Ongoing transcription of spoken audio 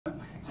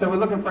So we're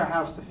looking for a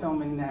house to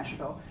film in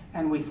Nashville,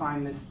 and we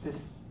find this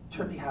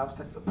trippy house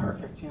that's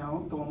perfect, you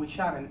know, the one we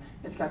shot in.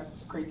 It's got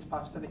great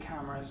spots for the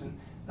cameras, and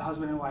the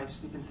husband and wife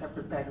sleep in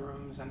separate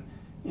bedrooms, and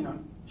you know,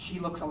 she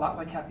looks a lot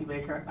like Kathy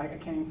Baker. I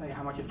can't even tell you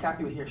how much. If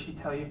Kathy were here,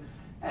 she'd tell you.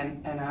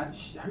 And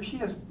she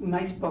has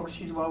nice books.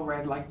 She's well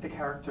read, like the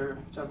character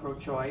Doug wrote,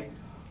 Joy.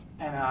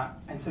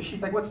 And so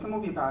she's like, "What's the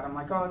movie about?" I'm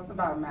like, "Oh, it's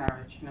about a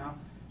marriage, you know."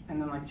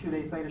 And then like 2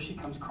 days later, she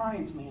comes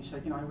crying to me, and she's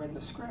like, "You know, I read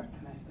the script."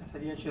 And I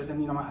said, "Yeah." She goes, "And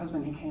you know, my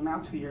husband, he came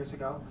out 2 years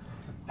ago,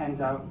 and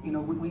you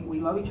know, we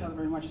love each other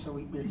very much, so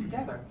we're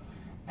together."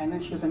 And then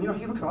she goes, "And you know,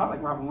 he looks a lot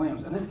like Robin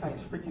Williams, and this guy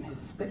is freaking his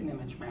spitting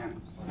image,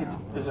 man. It's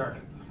berserk."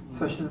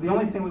 So she says, "The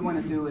only thing we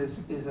want to do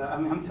is I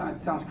mean, I'm telling,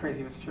 it sounds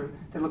crazy, but it's true.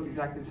 They look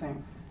exactly the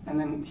same." And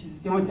then she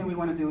says, "The only thing we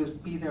want to do is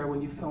be there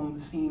when you film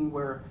the scene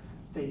where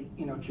they,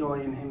 you know,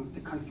 Joy and him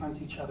to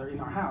confront each other in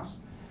our house."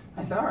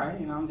 I said, "All right,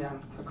 you know, I'm down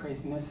for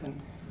craziness."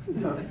 And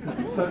so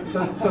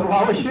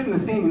while we're shooting the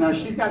scene, you know,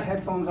 she's got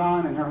headphones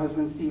on, and her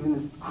husband Steven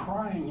is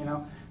crying, you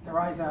know, their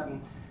eyes out,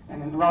 and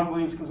then Robin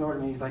Williams comes over to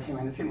me. He's like, "Hey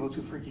man, it's getting a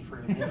little too freaky for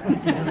you."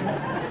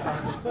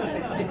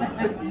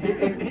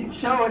 It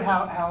showed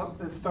how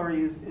the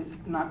story is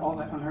not all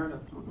that unheard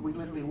of. We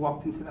literally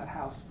walked into that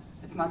house.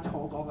 It's not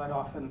told all that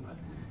often, but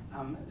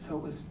so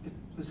it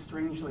was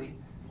strangely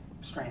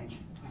strange.